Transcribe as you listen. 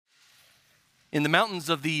In the mountains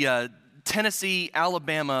of the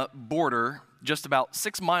Tennessee-Alabama border, just about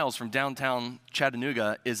 6 miles from downtown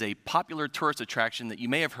Chattanooga, is a popular tourist attraction that you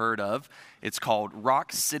may have heard of. It's called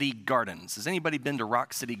Rock City Gardens. Has anybody been to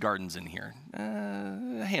Rock City Gardens in here?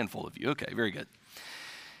 A handful of you. Okay, very good.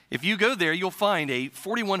 If you go there, you'll find a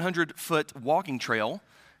 4,100-foot walking trail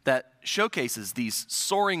that showcases these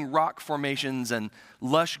soaring rock formations and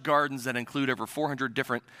lush gardens that include over 400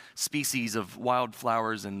 different species of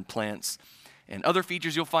wildflowers and plants. And other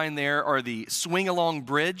features you'll find there are the swing-along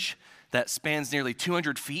bridge that spans nearly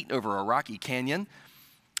 200 feet over a rocky canyon,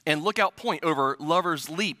 and Lookout Point over Lover's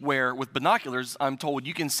Leap, where with binoculars, I'm told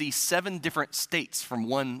you can see 7 different states from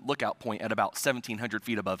one lookout point at about 1,700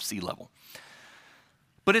 feet above sea level.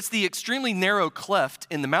 But it's the extremely narrow cleft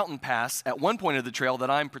in the mountain pass at one point of the trail that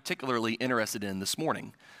I'm particularly interested in this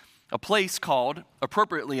morning, a place called,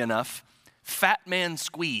 appropriately enough, Fat Man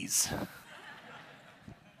Squeeze.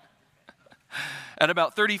 At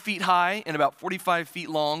about 30 feet high and about 45 feet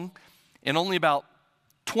long and only about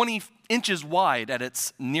 20 inches wide at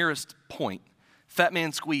its nearest point, Fat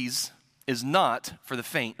Man Squeeze is not for the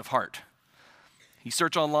faint of heart. You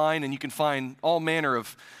search online and you can find all manner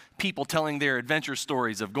of people telling their adventure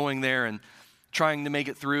stories of going there and trying to make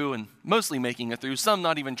it through, and mostly making it through, some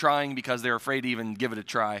not even trying because they're afraid to even give it a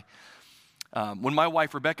try. When my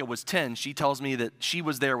wife Rebecca was 10, she tells me that she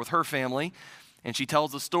was there with her family, and she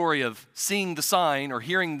tells the story of seeing the sign or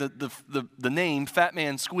hearing the name Fat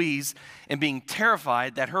Man Squeeze and being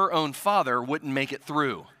terrified that her own father wouldn't make it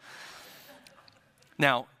through.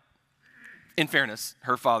 Now, in fairness,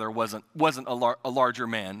 her father wasn't a larger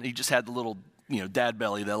man. He just had the little, dad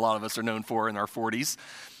belly that a lot of us are known for in our 40s.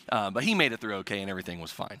 But he made it through okay and everything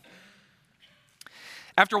was fine.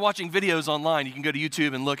 After watching videos online, you can go to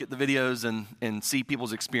YouTube and look at the videos and see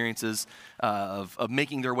people's experiences of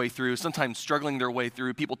making their way through, sometimes struggling their way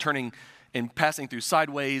through, people turning and passing through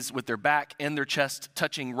sideways with their back and their chest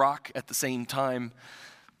touching rock at the same time.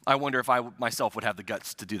 I wonder if I myself would have the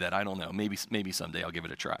guts to do that. I don't know. Maybe someday I'll give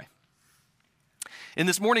it a try. In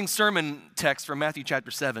this morning's sermon text from Matthew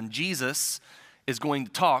chapter 7, Jesus is going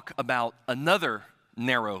to talk about another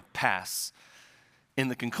narrow pass. In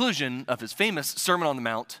the conclusion of his famous Sermon on the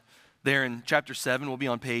Mount, there in chapter 7, we'll be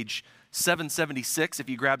on page 776. If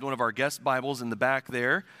you grabbed one of our guest Bibles in the back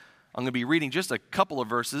there, I'm going to be reading just a couple of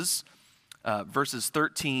verses, verses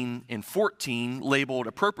 13 and 14, labeled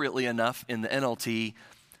appropriately enough in the NLT,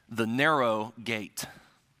 the narrow gate.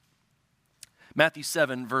 Matthew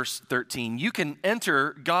 7, verse 13, you can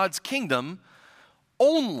enter God's kingdom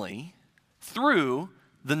only through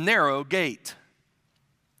the narrow gate.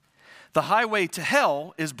 The highway to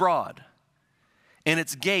hell is broad, and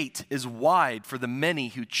its gate is wide for the many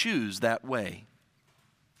who choose that way.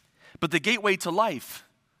 But the gateway to life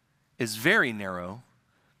is very narrow,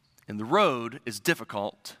 and the road is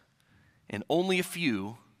difficult, and only a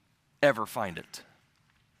few ever find it.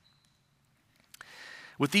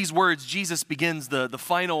 With these words, Jesus begins the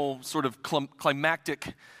final sort of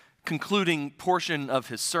climactic concluding portion of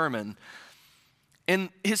his sermon. And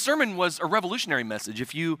his sermon was a revolutionary message.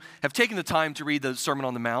 If you have taken the time to read the Sermon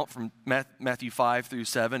on the Mount from Matthew 5 through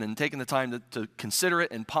 7 and taken the time to consider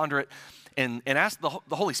it and ponder it and ask the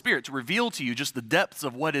Holy Spirit to reveal to you just the depths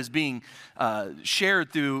of what is being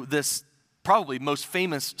shared through this probably most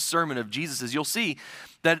famous sermon of Jesus's, you'll see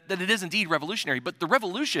that it is indeed revolutionary. But the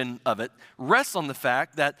revolution of it rests on the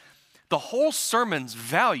fact that the whole sermon's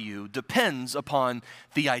value depends upon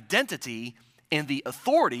the identity and the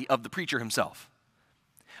authority of the preacher himself.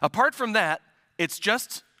 Apart from that, it's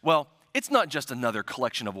not just another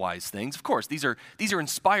collection of wise things. Of course, these are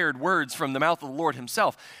inspired words from the mouth of the Lord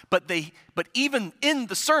himself. But even in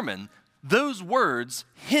the sermon, those words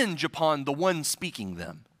hinge upon the one speaking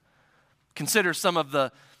them. Consider some of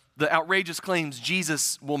the outrageous claims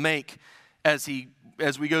Jesus will make as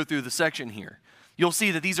we go through the section here. You'll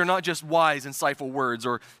see that these are not just wise, insightful words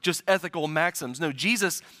or just ethical maxims. No,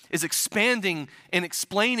 Jesus is expanding and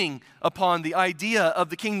explaining upon the idea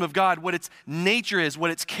of the kingdom of God, what its nature is,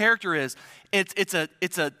 what its character is. It's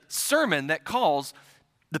a sermon that calls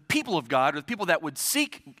the people of God, or the people that would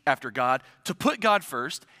seek after God, to put God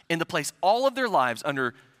first and to place all of their lives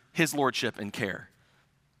under his lordship and care.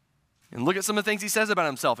 And look at some of the things he says about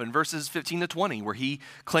himself in verses 15 to 20, where he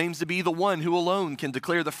claims to be the one who alone can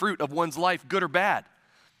declare the fruit of one's life good or bad.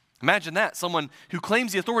 Imagine that, someone who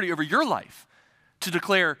claims the authority over your life to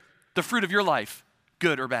declare the fruit of your life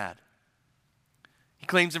good or bad. He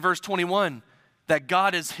claims in verse 21 that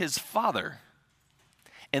God is his Father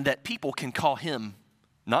and that people can call him,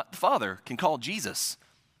 not the Father, can call Jesus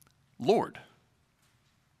Lord.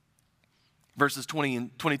 Verses 20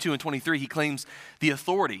 and 22 and 23, he claims the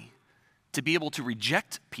authority to be able to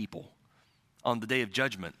reject people on the day of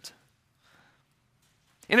judgment.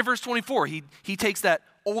 And in verse 24, he takes that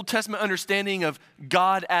Old Testament understanding of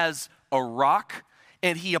God as a rock,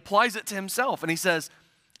 and he applies it to himself. And he says,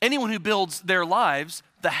 anyone who builds their lives,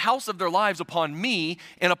 the house of their lives upon me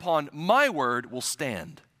and upon my word will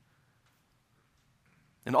stand.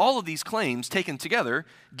 And all of these claims taken together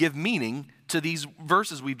give meaning to these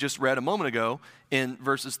verses we've just read a moment ago in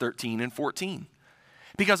verses 13 and 14.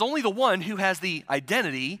 Because only the one who has the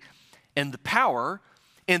identity and the power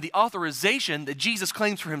and the authorization that Jesus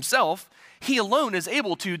claims for himself, he alone is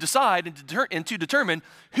able to decide and to determine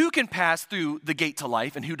who can pass through the gate to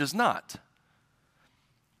life and who does not.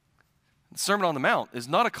 The Sermon on the Mount is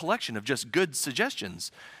not a collection of just good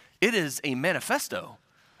suggestions. It is a manifesto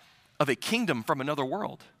of a kingdom from another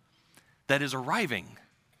world that is arriving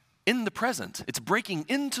in the present. It's breaking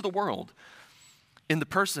into the world in the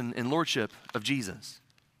person and lordship of Jesus.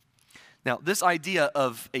 Now, this idea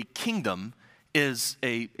of a kingdom is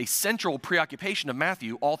a central preoccupation of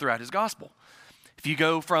Matthew all throughout his gospel. If you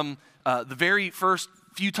go from the very first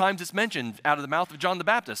few times it's mentioned out of the mouth of John the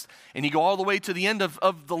Baptist, and you go all the way to the end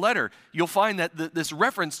of the letter, you'll find that this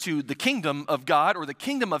reference to the kingdom of God or the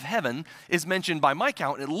kingdom of heaven is mentioned by my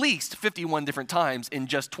count at least 51 different times in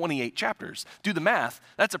just 28 chapters. Do the math.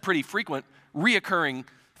 That's a pretty frequent, reoccurring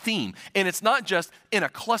theme. And it's not just in a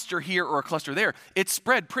cluster here or a cluster there. It's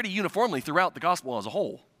spread pretty uniformly throughout the gospel as a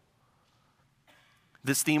whole.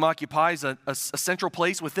 This theme occupies a central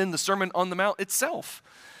place within the Sermon on the Mount itself,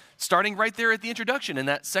 starting right there at the introduction in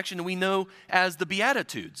that section we know as the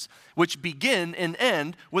Beatitudes, which begin and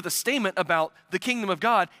end with a statement about the kingdom of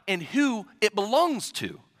God and who it belongs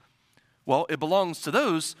to. Well, it belongs to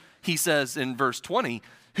those, he says in verse 20,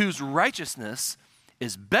 whose righteousness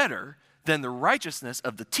is better than the righteousness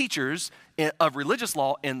of the teachers of religious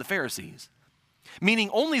law and the Pharisees. Meaning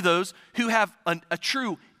only those who have a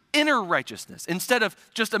true inner righteousness instead of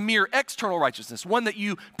just a mere external righteousness, one that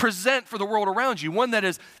you present for the world around you, one that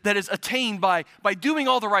is attained by doing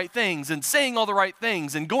all the right things and saying all the right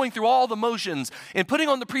things and going through all the motions and putting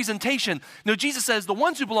on the presentation. No, Jesus says the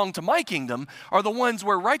ones who belong to my kingdom are the ones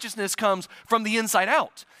where righteousness comes from the inside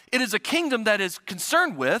out. It is a kingdom that is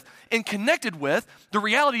concerned with and connected with the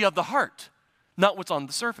reality of the heart, not what's on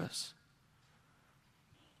the surface.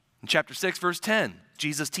 In chapter 6, verse 10,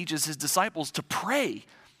 Jesus teaches his disciples to pray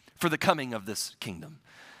for the coming of this kingdom.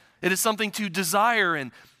 It is something to desire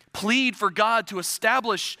and plead for God to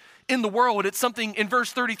establish in the world. It's something in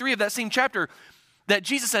verse 33 of that same chapter that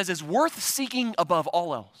Jesus says is worth seeking above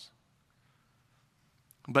all else.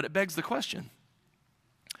 But it begs the question,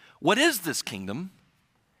 what is this kingdom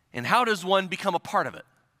and how does one become a part of it?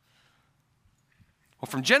 Well,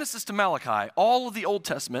 from Genesis to Malachi, all of the Old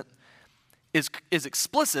Testament is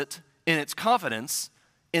explicit in its confidence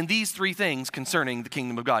in these three things concerning the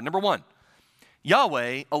kingdom of God. Number one,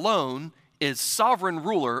 Yahweh alone is sovereign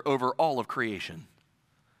ruler over all of creation.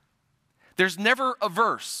 There's never a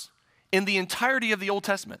verse in the entirety of the Old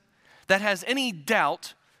Testament that has any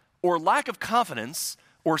doubt or lack of confidence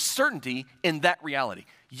or certainty in that reality.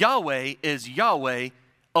 Yahweh is Yahweh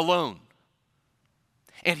alone.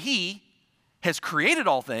 And he has created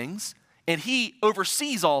all things, and he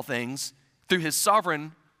oversees all things through his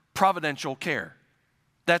sovereign providential care.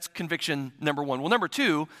 That's conviction number one. Well, number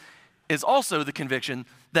two is also the conviction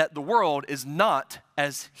that the world is not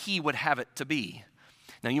as he would have it to be.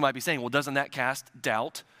 Now, you might be saying, well, doesn't that cast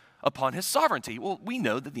doubt upon his sovereignty? Well, we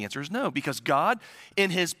know that the answer is no, because God,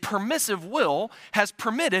 in his permissive will, has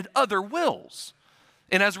permitted other wills.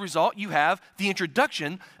 And as a result, you have the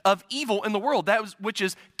introduction of evil in the world, which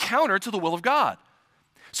is counter to the will of God.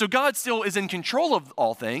 So God still is in control of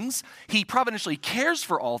all things. He providentially cares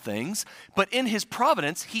for all things, but in his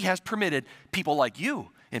providence, he has permitted people like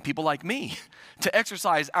you and people like me to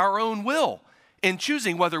exercise our own will in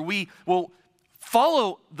choosing whether we will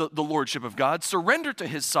follow the lordship of God, surrender to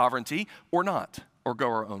his sovereignty or not, or go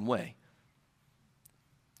our own way.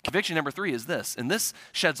 Conviction number three is this, and this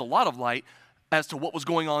sheds a lot of light as to what was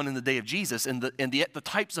going on in the day of Jesus and the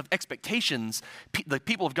types of expectations the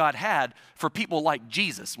people of God had for people like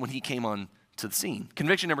Jesus when he came on to the scene.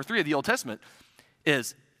 Conviction number three of the Old Testament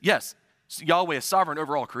is, yes, Yahweh is sovereign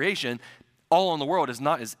over all creation. All in the world is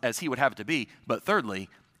not as he would have it to be. But thirdly,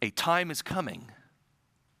 a time is coming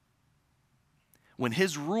when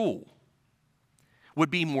his rule would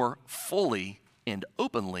be more fully and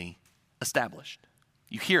openly established.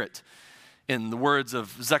 You hear it in the words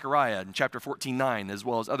of Zechariah in chapter 14:9, as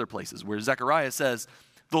well as other places, where Zechariah says,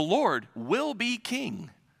 the Lord will be king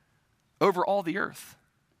over all the earth.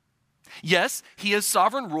 Yes, he is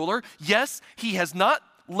sovereign ruler. Yes, he has not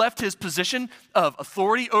left his position of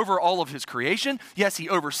authority over all of his creation. Yes, he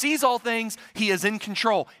oversees all things. He is in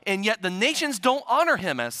control. And yet the nations don't honor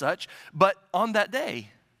him as such. But on that day,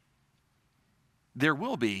 there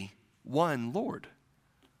will be one Lord,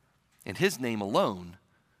 and his name alone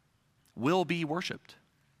will be worshiped.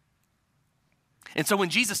 And so when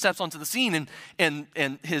Jesus steps onto the scene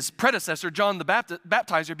and his predecessor, John the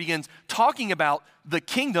Baptizer, begins talking about the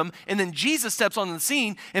kingdom, and then Jesus steps onto the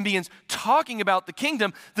scene and begins talking about the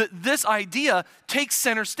kingdom, this idea takes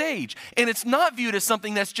center stage. And it's not viewed as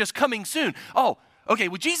something that's just coming soon. Oh, okay,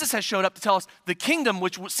 well, Jesus has showed up to tell us the kingdom,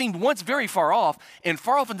 which seemed once very far off and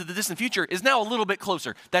far off into the distant future, is now a little bit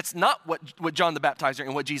closer. That's not what John the Baptizer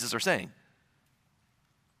and what Jesus are saying.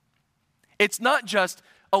 It's not just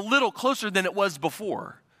a little closer than it was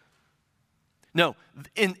before. No,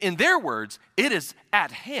 in their words, it is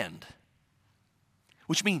at hand,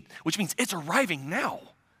 which means it's arriving now.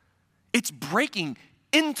 It's breaking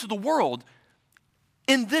into the world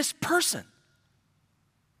in this person.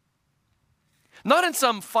 Not in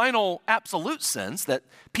some final absolute sense that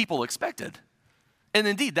people expected. And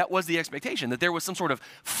indeed, that was the expectation, that there was some sort of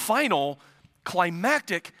final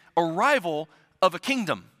climactic arrival of a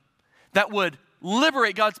kingdom that would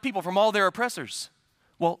liberate God's people from all their oppressors.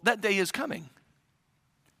 Well, that day is coming,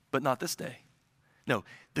 but not this day. No,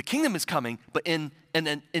 the kingdom is coming, but in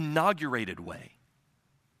an inaugurated way.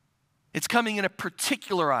 It's coming in a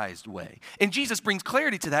particularized way. And Jesus brings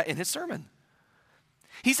clarity to that in his sermon.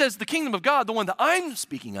 He says the kingdom of God, the one that I'm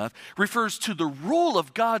speaking of, refers to the rule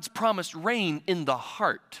of God's promised reign in the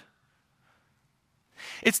heart.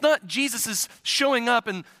 It's not Jesus' showing up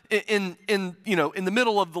in the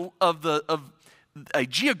middle of a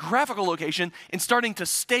geographical location and starting to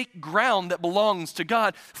stake ground that belongs to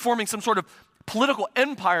God, forming some sort of political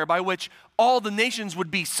empire by which all the nations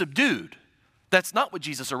would be subdued. That's not what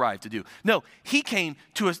Jesus arrived to do. No, he came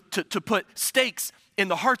to put stakes in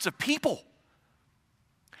the hearts of people,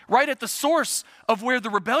 right at the source of where the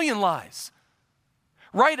rebellion lies,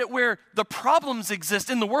 right at where the problems exist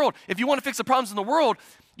in the world. If you want to fix the problems in the world,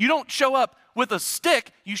 you don't show up with a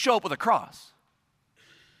stick, you show up with a cross.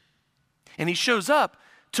 And he shows up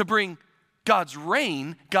to bring God's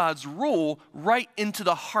reign, God's rule, right into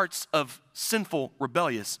the hearts of sinful,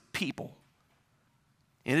 rebellious people.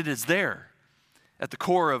 And it is there, at the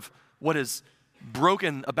core of what is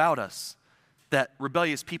broken about us, that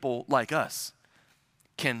rebellious people like us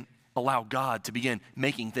can allow God to begin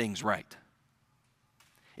making things right.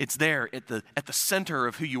 It's there at the center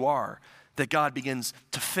of who you are that God begins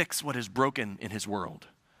to fix what is broken in his world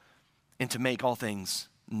and to make all things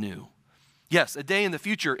new. Yes, a day in the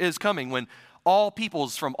future is coming when all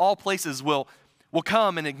peoples from all places will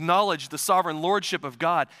come and acknowledge the sovereign lordship of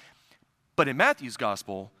God. But in Matthew's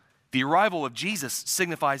gospel, the arrival of Jesus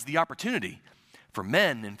signifies the opportunity for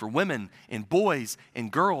men and for women and boys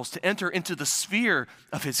and girls to enter into the sphere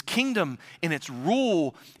of his kingdom and its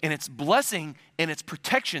rule and its blessing and its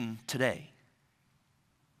protection today.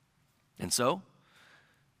 And so,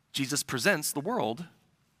 Jesus presents the world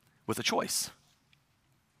with a choice.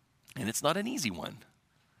 And it's not an easy one.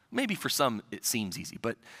 Maybe for some it seems easy,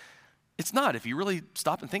 but it's not if you really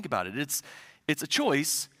stop and think about it. It's a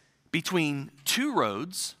choice between two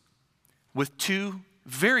roads with two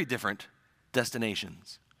very different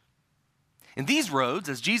destinations. And these roads,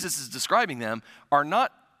 as Jesus is describing them, are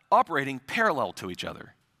not operating parallel to each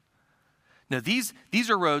other. Now, these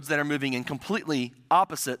are roads that are moving in completely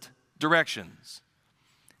opposite directions.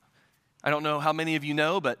 I don't know how many of you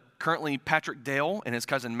know, but currently Patrick Dale and his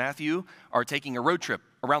cousin Matthew are taking a road trip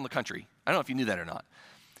around the country. I don't know if you knew that or not.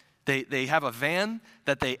 They have a van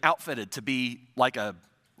that they outfitted to be like a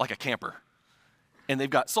camper. And they've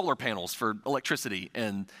got solar panels for electricity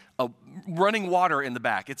and running water in the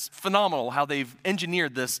back. It's phenomenal how they've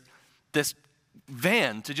engineered this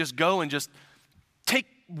van to just go and just take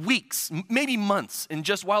weeks, maybe months, and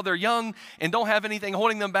just while they're young and don't have anything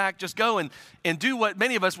holding them back, just go and do what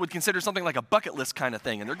many of us would consider something like a bucket list kind of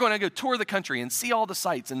thing. And they're going to go tour the country and see all the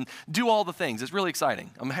sights and do all the things. It's really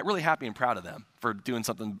exciting. I'm really happy and proud of them for doing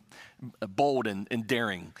something bold and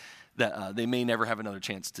daring that they may never have another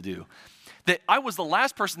chance to do. That I was the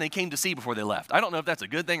last person they came to see before they left. I don't know if that's a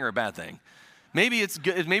good thing or a bad thing. Maybe it's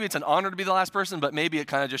good. Maybe it's an honor to be the last person, but maybe it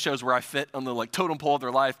kind of just shows where I fit on the totem pole of their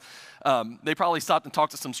life. They probably stopped and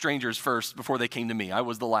talked to some strangers first before they came to me. I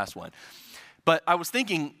was the last one. But I was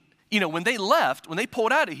thinking, when they left, when they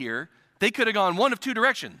pulled out of here, they could have gone one of two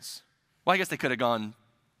directions. Well, I guess they could have gone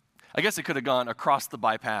across the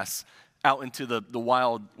bypass out into the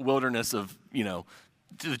wild wilderness of,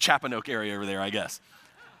 to the Chapanoke area over there, I guess.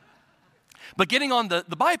 But getting on the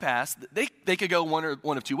bypass, they could go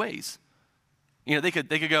one of two ways. They could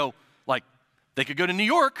go they could go to New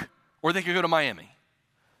York or they could go to Miami.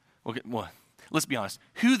 Okay, well, let's be honest.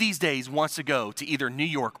 Who these days wants to go to either New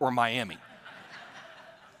York or Miami?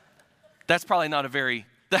 That's probably not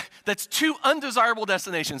that's two undesirable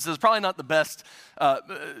destinations. This is probably not the best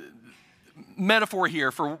metaphor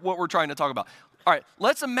here for what we're trying to talk about. All right,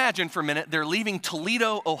 let's imagine for a minute they're leaving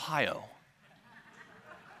Toledo, Ohio.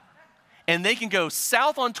 And they can go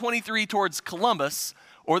south on 23 towards Columbus,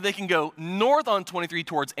 or they can go north on 23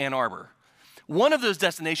 towards Ann Arbor. One of those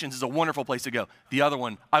destinations is a wonderful place to go. The other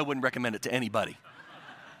one, I wouldn't recommend it to anybody.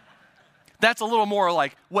 That's a little more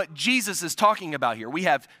like what Jesus is talking about here. We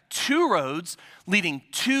have two roads leading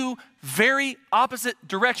two very opposite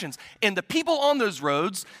directions. And the people on those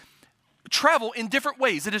roads travel in different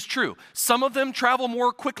ways. It is true. Some of them travel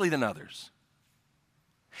more quickly than others.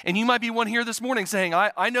 And you might be one here this morning saying,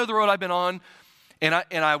 I know the road I've been on, and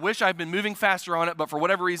I wish I'd been moving faster on it, but for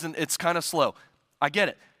whatever reason, it's kind of slow. I get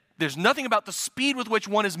it. There's nothing about the speed with which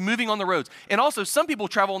one is moving on the roads. And also, some people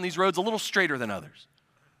travel on these roads a little straighter than others.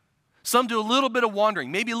 Some do a little bit of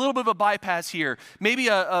wandering, maybe a little bit of a bypass here, maybe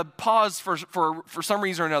a pause for some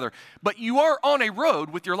reason or another. But you are on a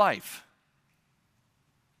road with your life.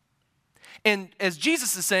 And as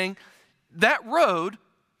Jesus is saying, that road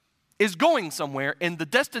is going somewhere, and the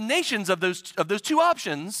destinations of those two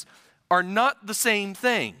options are not the same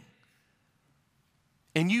thing.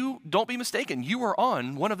 And you, don't be mistaken, you are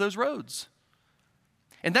on one of those roads.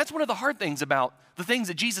 And that's one of the hard things about the things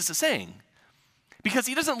that Jesus is saying. Because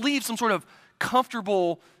he doesn't leave some sort of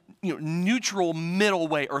comfortable, neutral middle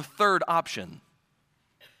way or third option.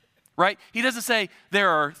 Right? He doesn't say there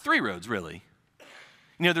are three roads, really.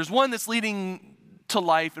 There's one that's leading to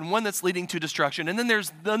life and one that's leading to destruction. And then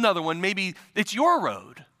there's another one, maybe it's your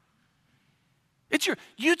road.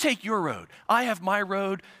 You take your road. I have my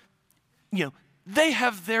road. They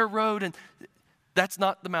have their road, and that's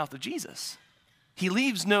not the mouth of Jesus. He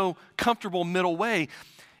leaves no comfortable middle way.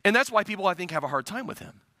 And that's why people, I think, have a hard time with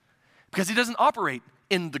him. Because he doesn't operate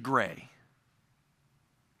in the gray.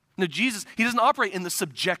 No, Jesus, he doesn't operate in the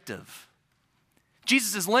subjective.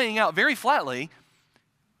 Jesus is laying out very flatly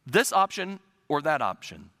this option or that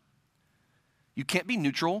option. You can't be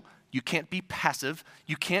neutral. You can't be passive.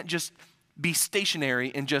 You can't just be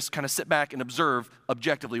stationary and just kind of sit back and observe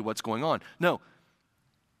objectively what's going on. No,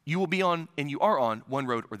 you will be on, and you are on, one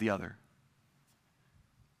road or the other.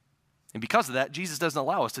 And because of that, Jesus doesn't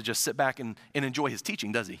allow us to just sit back and enjoy his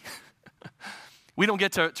teaching, does he? We don't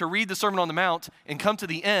get to read the Sermon on the Mount and come to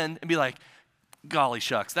the end and be like, golly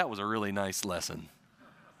shucks, that was a really nice lesson.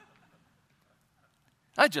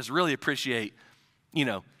 I just really appreciate,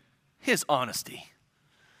 his honesty.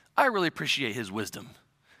 I really appreciate his wisdom.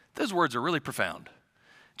 Those words are really profound.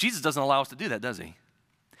 Jesus doesn't allow us to do that, does he?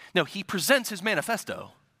 No, he presents his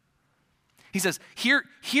manifesto. He says, here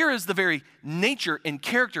is the very nature and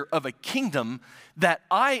character of a kingdom that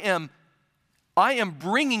I am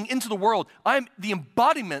bringing into the world. I am the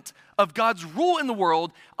embodiment of God's rule in the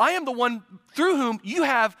world. I am the one through whom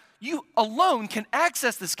you alone can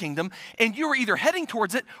access this kingdom, and you are either heading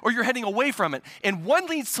towards it or you're heading away from it. And one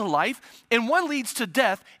leads to life, and one leads to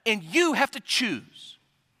death, and you have to choose.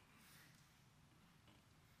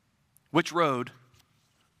 Which road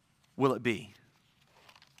will it be?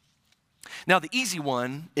 Now, the easy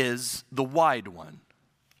one is the wide one.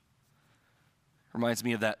 Reminds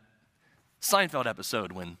me of that Seinfeld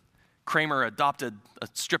episode when Kramer adopted a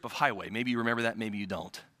strip of highway. Maybe you remember that, maybe you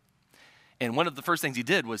don't. And one of the first things he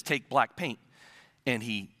did was take black paint, and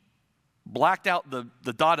he blacked out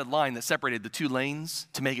the dotted line that separated the two lanes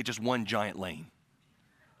to make it just one giant lane.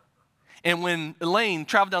 And when Elaine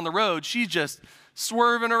traveled down the road, she's just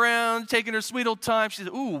swerving around, taking her sweet old time. She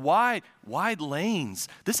said, ooh, wide lanes.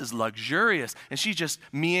 This is luxurious. And she's just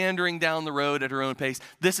meandering down the road at her own pace.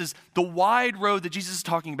 This is the wide road that Jesus is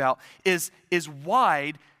talking about is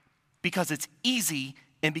wide because it's easy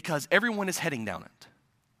and because everyone is heading down it.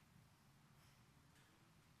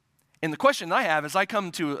 And the question I have as I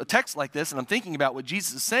come to a text like this and I'm thinking about what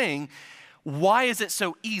Jesus is saying, why is it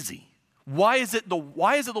so easy? Why is it the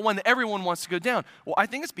one that everyone wants to go down? Well, I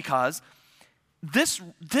think it's because this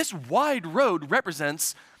wide road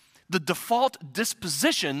represents the default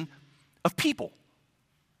disposition of people.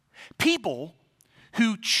 People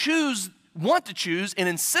who want to choose and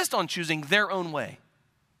insist on choosing their own way.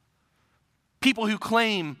 People who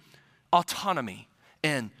claim autonomy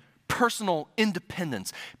and personal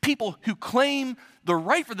independence. People who claim the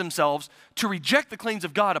right for themselves to reject the claims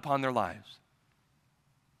of God upon their lives.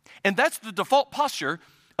 And that's the default posture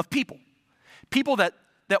of people. People that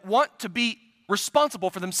want to be responsible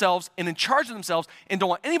for themselves and in charge of themselves and don't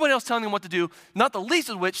want anybody else telling them what to do, not the least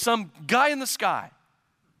of which some guy in the sky.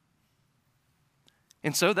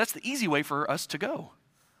 And so that's the easy way for us to go,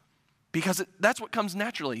 because that's what comes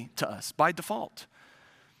naturally to us by default.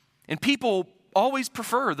 And people always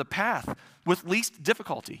prefer the path with least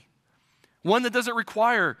difficulty, one that doesn't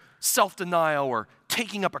require self-denial or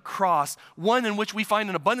taking up a cross, one in which we find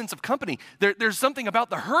an abundance of company. There's something about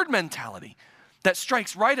the herd mentality that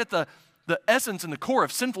strikes right at the essence and the core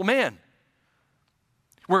of sinful man.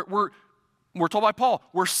 We're told by Paul,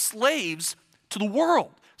 we're slaves to the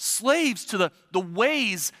world, slaves to the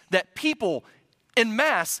ways that people en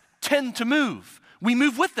masse tend to move. We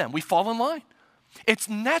move with them. We fall in line. It's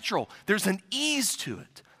natural. There's an ease to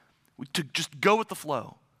it, to just go with the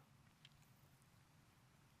flow.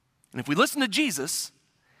 And if we listen to Jesus,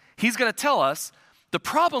 he's going to tell us the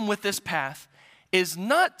problem with this path is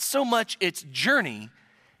not so much its journey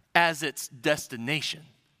as its destination.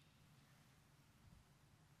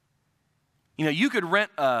 You know, you could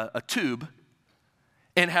rent a tube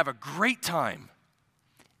and have a great time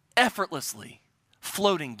effortlessly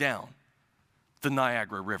floating down the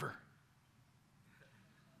Niagara River.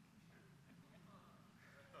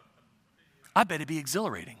 I bet it'd be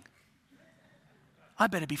exhilarating. I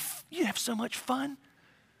bet you'd have so much fun.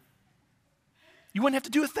 You wouldn't have to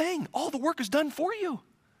do a thing. All the work is done for you.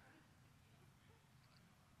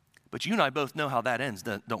 But you and I both know how that ends,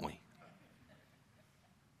 don't we?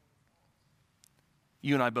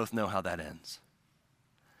 You and I both know how that ends.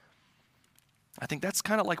 I think that's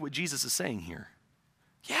kind of like what Jesus is saying here.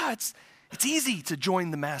 Yeah, it's easy to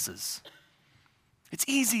join the masses. It's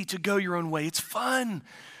easy to go your own way. It's fun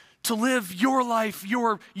to live your life,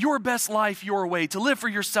 your best life your way, to live for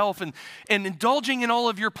yourself and indulging in all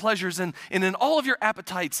of your pleasures and in all of your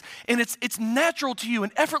appetites. And it's natural to you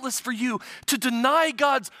and effortless for you to deny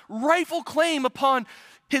God's rightful claim upon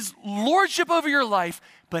his lordship over your life.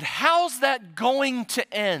 But how's that going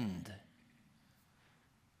to end?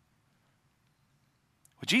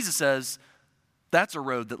 Well, Jesus says that's a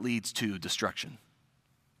road that leads to destruction.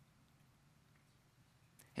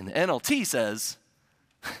 And the NLT says,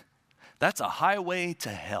 that's a highway to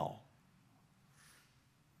hell.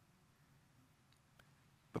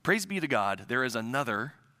 But praise be to God, there is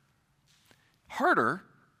another, harder,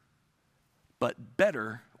 but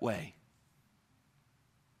better way.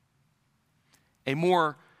 A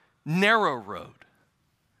more narrow road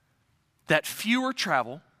that fewer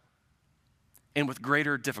travel and with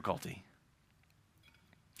greater difficulty.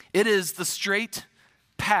 It is the straight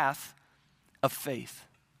path of faith.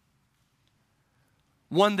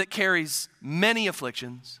 One that carries many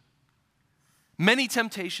afflictions, many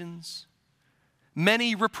temptations,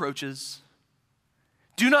 many reproaches.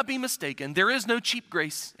 Do not be mistaken. There is no cheap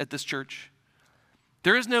grace at this church.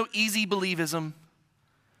 There is no easy believism.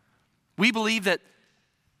 We believe that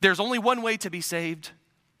there's only one way to be saved,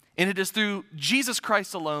 and it is through Jesus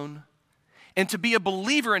Christ alone. And to be a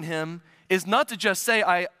believer in him is not to just say,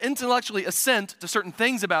 I intellectually assent to certain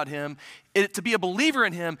things about him. To be a believer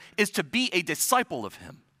in him is to be a disciple of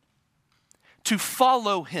him, to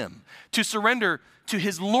follow him, to surrender to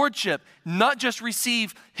his lordship, not just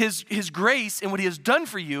receive his grace and what he has done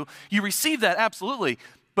for you. You receive that, absolutely,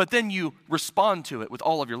 but then you respond to it with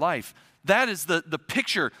all of your life. That is the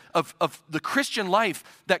picture of the Christian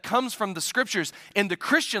life that comes from the scriptures. And the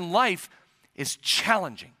Christian life is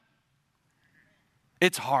challenging.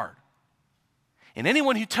 It's hard. And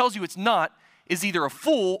anyone who tells you it's not is either a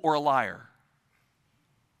fool or a liar.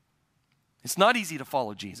 It's not easy to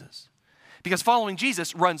follow Jesus because following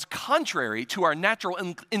Jesus runs contrary to our natural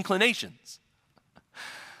inclinations.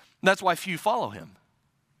 That's why few follow him.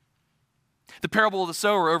 The parable of the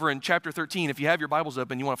sower over in chapter 13, if you have your Bibles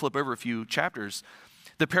open, you want to flip over a few chapters,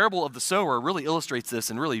 the parable of the sower really illustrates this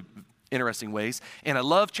in really interesting ways. And I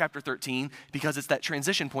love chapter 13 because it's that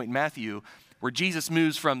transition point in Matthew where Jesus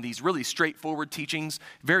moves from these really straightforward teachings,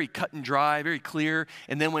 very cut and dry, very clear,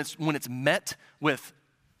 and then when it's met with,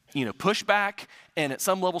 pushback and at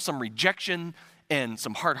some level some rejection and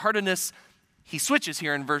some hard-heartedness, he switches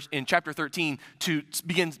here in chapter 13 to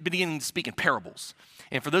beginning to speak in parables.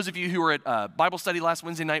 And for those of you who were at Bible study last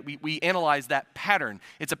Wednesday night, we analyzed that pattern.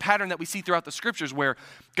 It's a pattern that we see throughout the scriptures where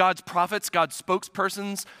God's prophets, God's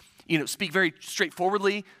spokespersons, speak very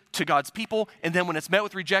straightforwardly to God's people, and then when it's met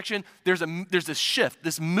with rejection, there's this shift,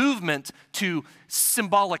 this movement to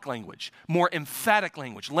symbolic language, more emphatic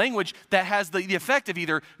language that has the effect of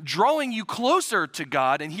either drawing you closer to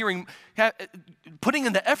God and putting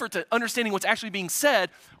in the effort to understanding what's actually being said,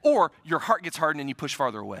 or your heart gets hardened and you push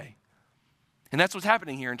farther away. And that's what's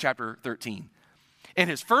happening here in chapter 13. And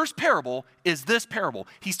his first parable is this parable.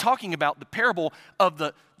 He's talking about the parable of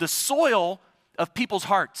the soil of people's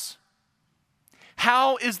hearts.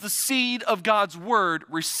 How is the seed of God's word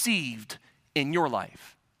received in your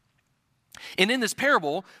life? And in this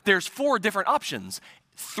parable, there's 4 different options,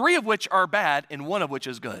 3 of which are bad and 1 of which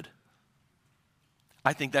is good.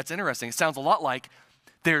 I think that's interesting. It sounds a lot like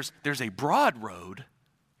there's a broad road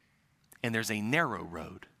and there's a narrow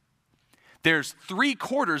road. There's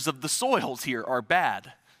 3/4 of the soils here are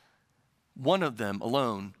bad. 1 of them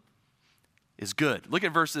alone is good. Look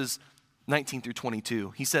at verses 19 through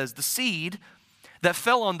 22. He says, the seed that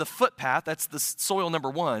fell on the footpath, that's the soil number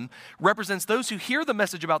 1, represents those who hear the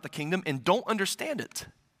message about the kingdom and don't understand it.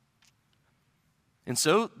 And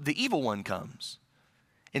so the evil one comes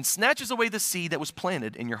and snatches away the seed that was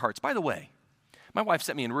planted in your hearts. By the way, my wife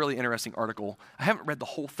sent me a really interesting article. I haven't read the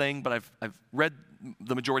whole thing, but I've read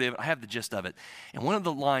the majority of it. I have the gist of it. And one of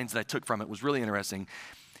the lines that I took from it was really interesting.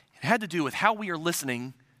 It had to do with how we are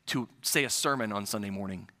listening to, say, a sermon on Sunday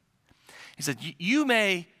morning. He said, you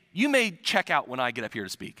may check out when I get up here to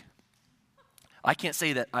speak. I can't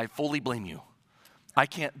say that I fully blame you. I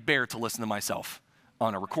can't bear to listen to myself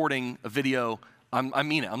on a recording, a video. I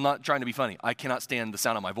mean it. I'm not trying to be funny. I cannot stand the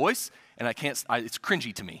sound of my voice, and it's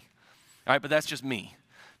cringy to me. All right, but that's just me.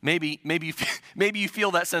 Maybe you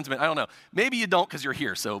feel that sentiment. I don't know. Maybe you don't because you're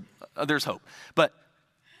here, so there's hope. But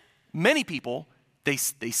many people, they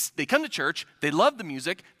come to church, they love the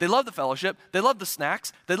music, they love the fellowship, they love the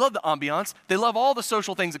snacks, they love the ambiance, they love all the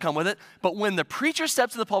social things that come with it, but when the preacher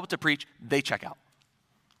steps to the pulpit to preach, they check out.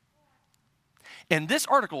 And this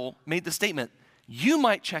article made the statement, you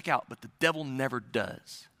might check out, but the devil never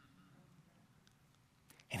does.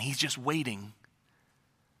 And he's just waiting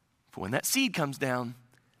for when that seed comes down,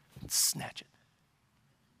 snatch it.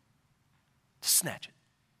 To snatch it.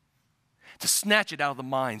 To snatch it out of the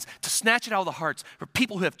minds, to snatch it out of the hearts for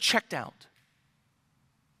people who have checked out.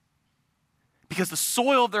 Because the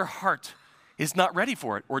soil of their heart is not ready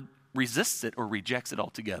for it, or resists it, or rejects it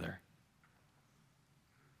altogether.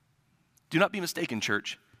 Do not be mistaken,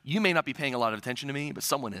 church. You may not be paying a lot of attention to me, but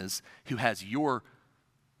someone is who has your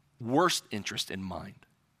worst interest in mind.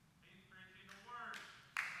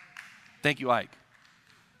 Thank you, Ike.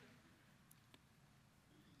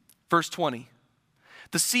 Verse 20.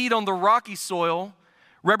 The seed on the rocky soil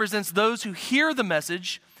represents those who hear the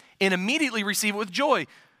message and immediately receive it with joy.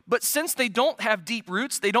 But since they don't have deep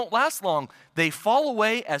roots, they don't last long. They fall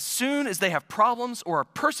away as soon as they have problems or are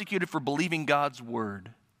persecuted for believing God's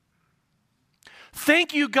word.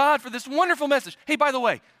 Thank you, God, for this wonderful message. Hey, by the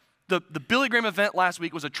way, the Billy Graham event last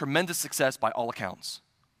week was a tremendous success by all accounts.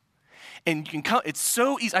 And you can come, it's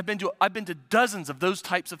so easy. I've been to dozens of those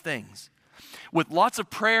types of things with lots of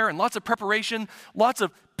prayer and lots of preparation, lots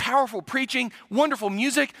of powerful preaching, wonderful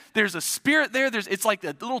music. There's a spirit there. It's like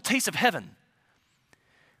a little taste of heaven.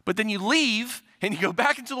 But then you leave and you go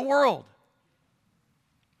back into the world.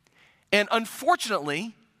 And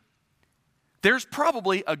unfortunately, there's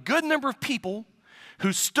probably a good number of people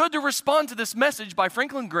who stood to respond to this message by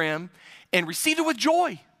Franklin Graham and received it with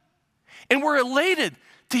joy. And were elated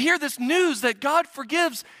to hear this news that God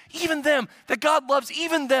forgives even them, that God loves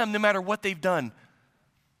even them no matter what they've done.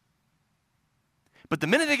 But the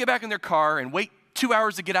minute they get back in their car and wait 2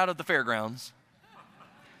 hours to get out of the fairgrounds,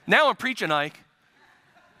 now I'm preaching, Ike.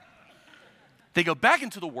 They go back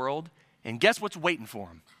into the world, and guess what's waiting for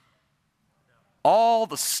them? All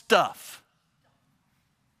the stuff.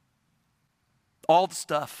 All the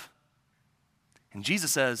stuff. And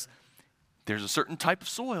Jesus says, there's a certain type of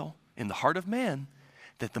soil in the heart of man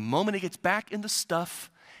that the moment it gets back in the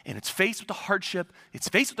stuff and it's faced with the hardship, it's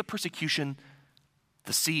faced with the persecution,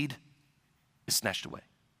 the seed is snatched away.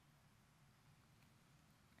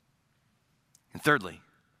 And thirdly,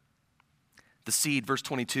 the seed, verse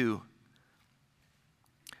 22,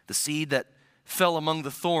 the seed that fell among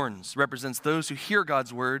the thorns represents those who hear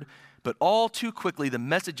God's word, but all too quickly the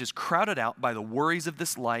message is crowded out by the worries of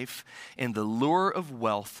this life and the lure of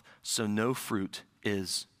wealth, so no fruit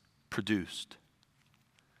is produced.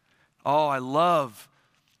 Oh, I love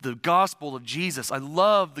the gospel of Jesus. I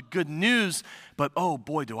love the good news, but oh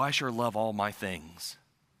boy, do I sure love all my things.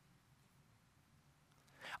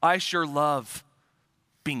 I sure love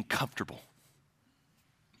being comfortable.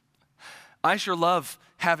 I sure love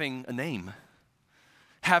having a name,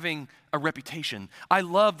 having a reputation. I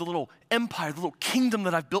love the little empire, the little kingdom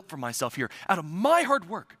that I've built for myself here out of my hard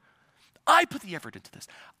work. I put the effort into this.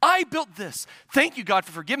 I built this. Thank you, God,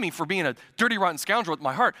 for forgiving me for being a dirty, rotten scoundrel with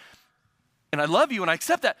my heart. And I love you and I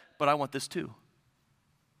accept that, but I want this too.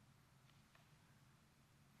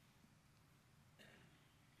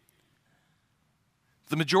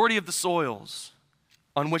 The majority of the soils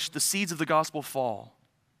on which the seeds of the gospel fall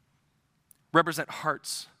represent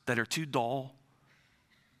hearts that are too dull,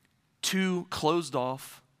 too closed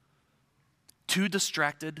off, too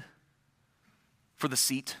distracted for the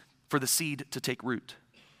seed to take root.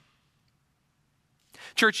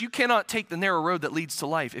 Church, you cannot take the narrow road that leads to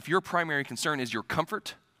life if your primary concern is your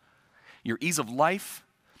comfort, your ease of life,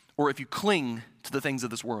 or if you cling to the things of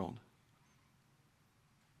this world.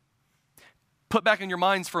 Put back in your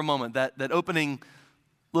minds for a moment that opening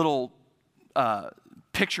little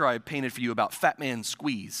picture I painted for you about Fat Man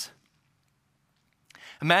Squeeze.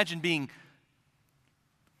 Imagine being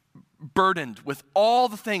burdened with all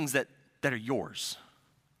the things that are yours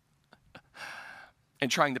and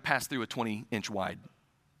trying to pass through a 20-inch wide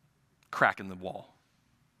crack in the wall.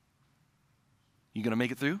 You going to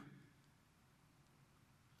make it through?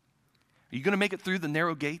 Are you going to make it through the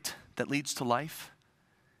narrow gate that leads to life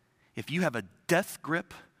if you have a death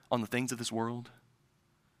grip on the things of this world?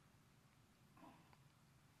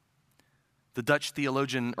 The Dutch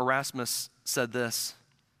theologian Erasmus said this.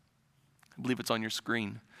 I believe it's on your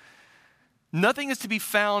screen. Nothing is to be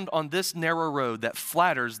found on this narrow road that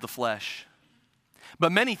flatters the flesh,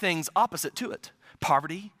 but many things opposite to it: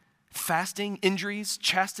 poverty, fasting, injuries,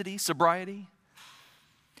 chastity, sobriety.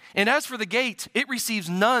 And as for the gate, it receives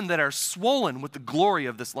none that are swollen with the glory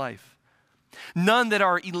of this life, none that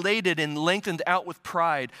are elated and lengthened out with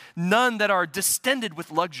pride, none that are distended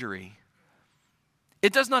with luxury.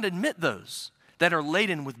 It does not admit those that are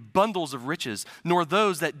laden with bundles of riches, nor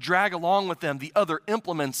those that drag along with them the other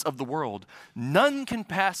implements of the world. None can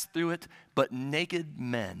pass through it but naked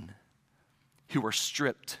men who are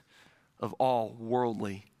stripped of all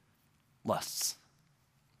worldly lusts.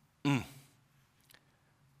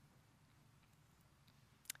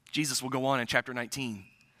 Jesus will go on in chapter 19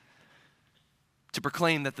 to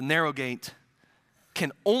proclaim that the narrow gate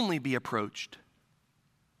can only be approached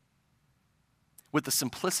with the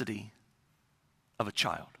simplicity of a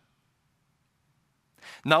child.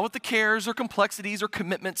 Not with the cares or complexities or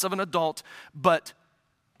commitments of an adult, but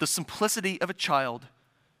the simplicity of a child.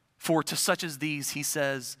 For to such as these, he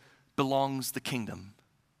says, belongs the kingdom.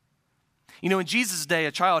 You know, in Jesus' day,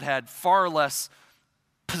 a child had far less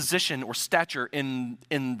position or stature in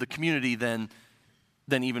the community than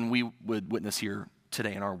even we would witness here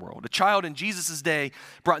today in our world. A child in Jesus' day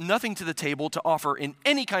brought nothing to the table to offer in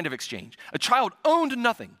any kind of exchange. A child owned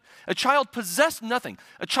nothing. A child possessed nothing.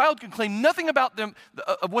 A child could claim nothing about them,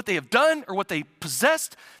 of what they have done or what they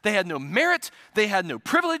possessed. They had no merit. They had no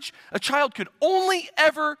privilege. A child could only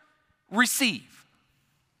ever receive.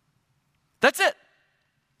 That's it.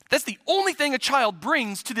 That's the only thing a child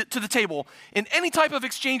brings to the table in any type of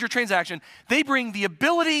exchange or transaction. They bring the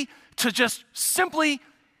ability to just simply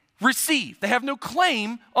receive. They have no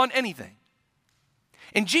claim on anything.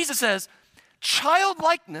 And Jesus says,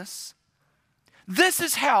 childlikeness, this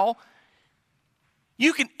is how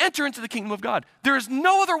you can enter into the kingdom of God. There is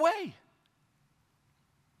no other way.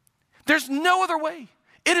 There's no other way.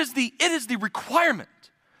 It is the requirement.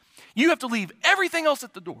 You have to leave everything else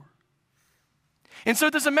at the door. And so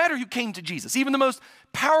it doesn't matter who came to Jesus, even the most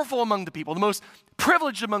powerful among the people, the most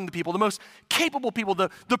privileged among the people, the most capable people,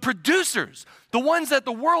 the producers, the ones that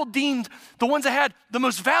the world deemed the ones that had the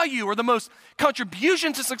most value or the most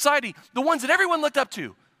contribution to society, the ones that everyone looked up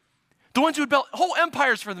to, the ones who had built whole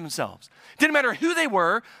empires for themselves. Didn't matter who they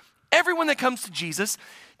were, everyone that comes to Jesus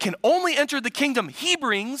can only enter the kingdom he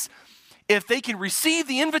brings if they can receive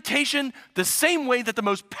the invitation the same way that the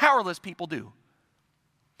most powerless people do.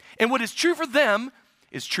 And what is true for them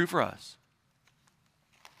is true for us.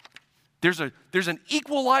 There's an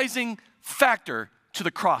equalizing factor to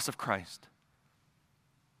the cross of Christ.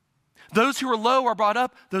 Those who are low are brought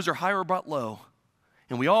up, those who are high are brought low.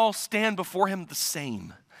 And we all stand before him the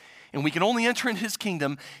same. And we can only enter into his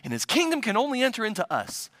kingdom, and his kingdom can only enter into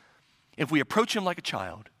us if we approach him like a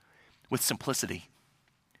child, with simplicity,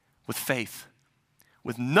 with faith,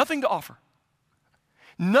 with nothing to offer.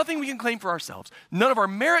 Nothing we can claim for ourselves. None of our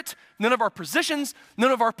merit, none of our positions,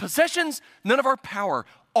 none of our possessions, none of our power.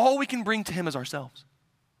 All we can bring to him is ourselves.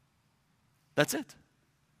 That's it.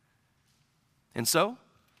 And so,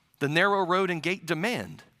 the narrow road and gate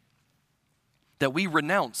demand that we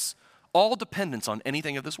renounce all dependence on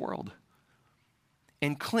anything of this world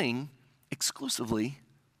and cling exclusively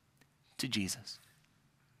to Jesus.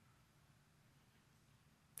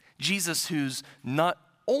 Jesus, who's not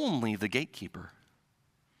only the gatekeeper.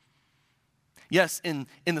 Yes, in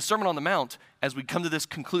the Sermon on the Mount, as we come to this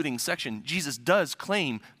concluding section, Jesus does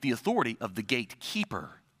claim the authority of the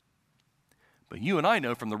gatekeeper. But you and I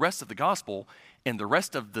know from the rest of the gospel and the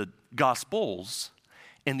rest of the gospels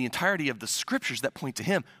and the entirety of the scriptures that point to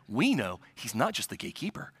him, we know he's not just the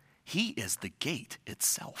gatekeeper. He is the gate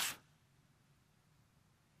itself.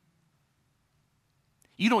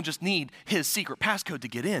 You don't just need his secret passcode to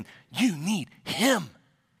get in. You need him.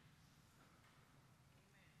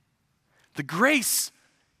 The grace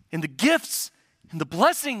and the gifts and the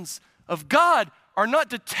blessings of God are not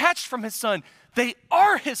detached from his son. They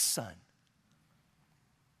are his son.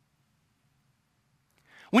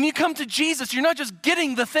 When you come to Jesus, you're not just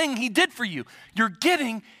getting the thing he did for you. You're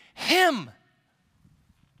getting him.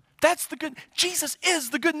 That's the good. Jesus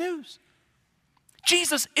is the good news.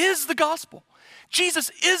 Jesus is the gospel.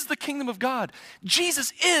 Jesus is the kingdom of God.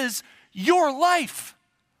 Jesus is your life.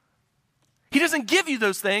 He doesn't give you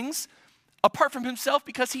those things apart from himself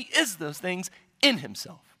because he is those things in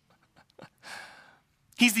himself.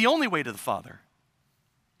 He's the only way to the Father.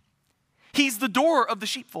 He's the door of the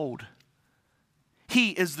sheepfold.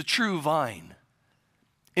 He is the true vine,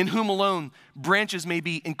 in whom alone branches may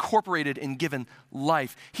be incorporated and given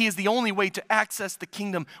life. He is the only way to access the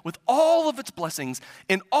kingdom with all of its blessings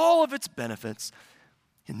and all of its benefits.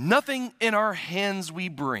 And nothing in our hands we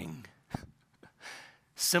bring,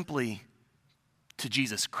 simply to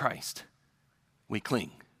Jesus Christ we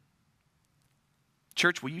cling.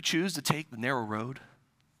 Church, will you choose to take the narrow road?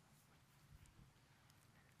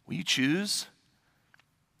 Will you choose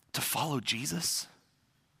to follow Jesus?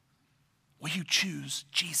 Will you choose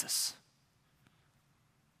Jesus?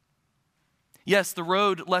 Yes, the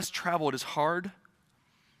road less traveled is hard.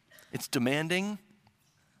 It's demanding.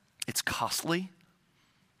 It's costly.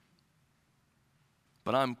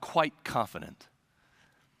 But I'm quite confident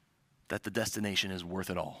that the destination is worth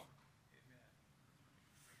it all.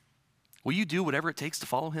 Will you do whatever it takes to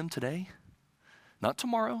follow him today? Not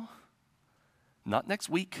tomorrow, not next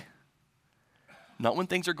week, not when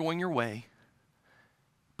things are going your way,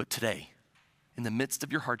 but today. In the midst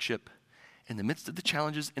of your hardship, in the midst of the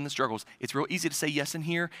challenges and the struggles. It's real easy to say yes in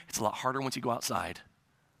here. It's a lot harder once you go outside.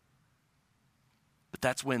 But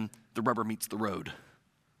that's when the rubber meets the road.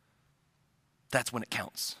 That's when it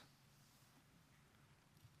counts.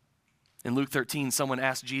 In Luke 13, someone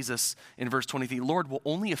asked Jesus in verse 23, Lord, will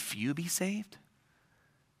only a few be saved?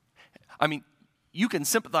 I mean, you can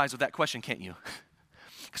sympathize with that question, can't you?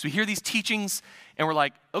 Because we hear these teachings and we're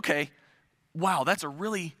like, okay, wow, that's a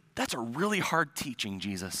really hard teaching,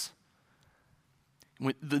 Jesus.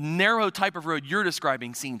 The narrow type of road you're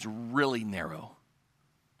describing seems really narrow.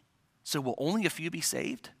 So will only a few be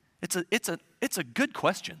saved? It's a good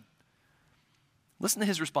question. Listen to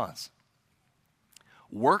his response.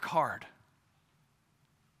 Work hard.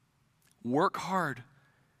 Work hard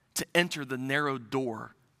to enter the narrow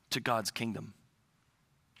door to God's kingdom.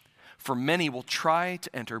 For many will try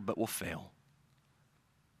to enter but will fail.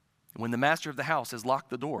 When the master of the house has locked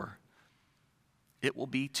the door, it will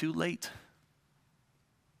be too late.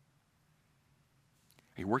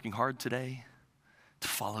 Are you working hard today to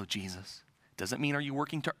follow Jesus? Doesn't mean are you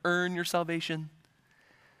working to earn your salvation,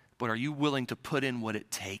 but are you willing to put in what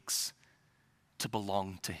it takes to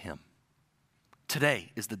belong to him?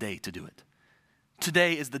 Today is the day to do it.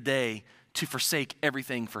 Today is the day to forsake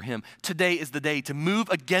everything for him. Today is the day to move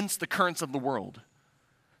against the currents of the world.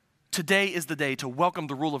 Today is the day to welcome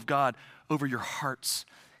the rule of God over your hearts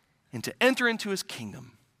and to enter into his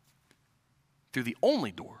kingdom through the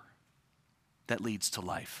only door that leads to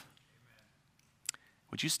life.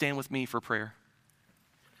 Would you stand with me for prayer?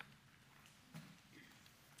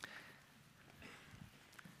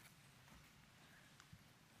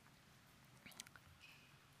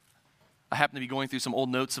 I happen to be going through some old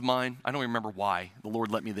notes of mine. I don't remember why. The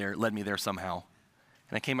Lord led me there somehow.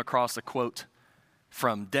 And I came across a quote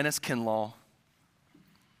from Dennis Kinlaw.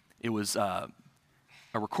 It was a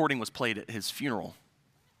recording was played at his funeral.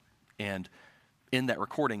 And in that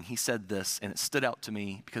recording, he said this, and it stood out to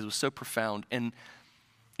me because it was so profound and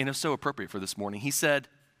it was so appropriate for this morning. He said,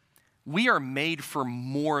 we are made for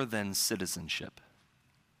more than citizenship.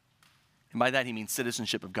 And by that, he means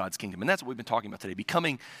citizenship of God's kingdom. And that's what we've been talking about today,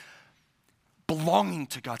 belonging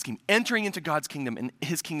to God's kingdom, entering into God's kingdom and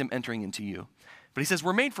his kingdom entering into you. But he says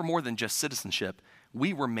we're made for more than just citizenship.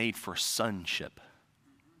 We were made for sonship.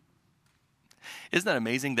 Isn't that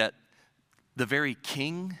amazing that the very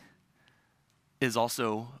king is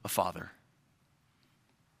also a father?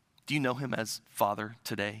 Do you know him as Father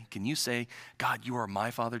today? Can you say, God, you are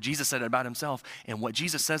my Father? Jesus said it about himself. And what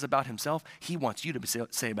Jesus says about himself, he wants you to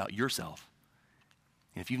say about yourself.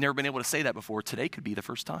 And if you've never been able to say that before, today could be the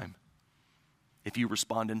first time. If you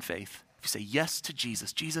respond in faith, if you say yes to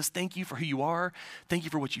Jesus, Jesus, thank you for who you are. Thank you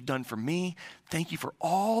for what you've done for me. Thank you for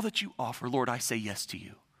all that you offer. Lord, I say yes to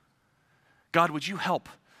you. God, would you help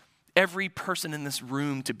every person in this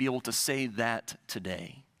room to be able to say that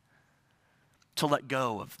today, to let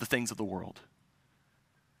go of the things of the world,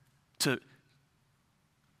 to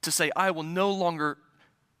say, I will no longer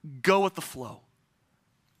go with the flow.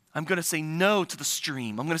 I'm going to say no to the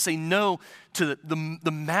stream. I'm going to say no to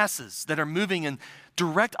the masses that are moving in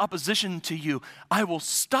direct opposition to you. I will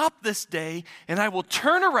stop this day and I will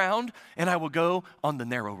turn around and I will go on the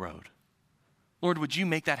narrow road. Lord, would you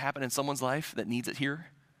make that happen in someone's life that needs it here?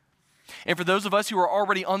 And for those of us who are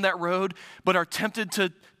already on that road but are tempted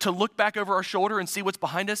to look back over our shoulder and see what's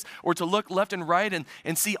behind us, or to look left and right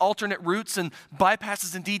and see alternate routes and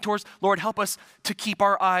bypasses and detours, Lord, help us to keep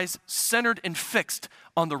our eyes centered and fixed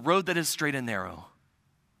on the road that is straight and narrow.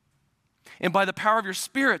 And by the power of your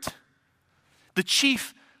Spirit, the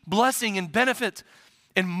chief blessing and benefit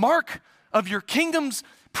and mark of your kingdom's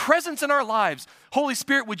presence in our lives, Holy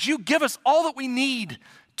Spirit, would you give us all that we need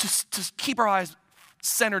to keep our eyes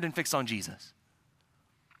centered and fixed on Jesus?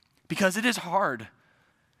 Because it is hard.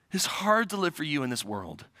 It's hard to live for you in this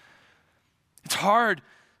world. It's hard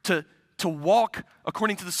to walk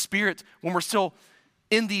according to the Spirit when we're still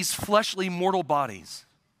in these fleshly mortal bodies.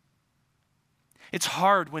 It's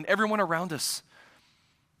hard when everyone around us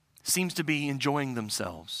seems to be enjoying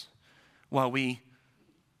themselves while we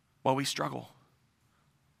struggle.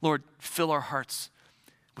 Lord, fill our hearts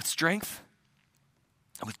with strength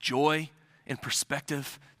and with joy and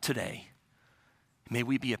perspective today. May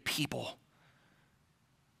we be a people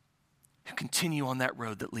who continue on that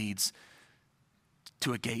road that leads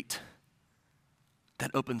to a gate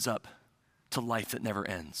that opens up to life that never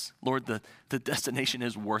ends. Lord, the destination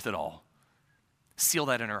is worth it all. Seal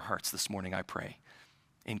that in our hearts this morning, I pray.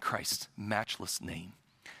 In Christ's matchless name,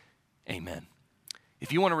 amen.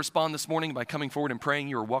 If you want to respond this morning by coming forward and praying,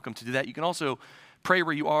 you are welcome to do that. You can also pray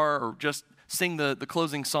where you are or just sing the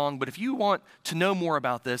closing song. But if you want to know more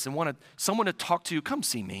about this and want someone to talk to, come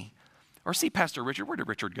see me. Or see Pastor Richard. Where did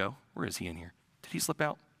Richard go? Where is he in here? Did he slip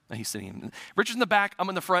out? No, he's sitting. Richard's in the back. I'm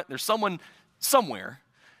in the front. There's someone somewhere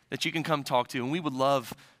that you can come talk to. And we would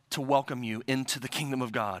love to welcome you into the kingdom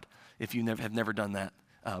of God if you have never done that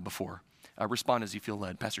before. Respond as you feel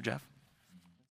led. Pastor Jeff?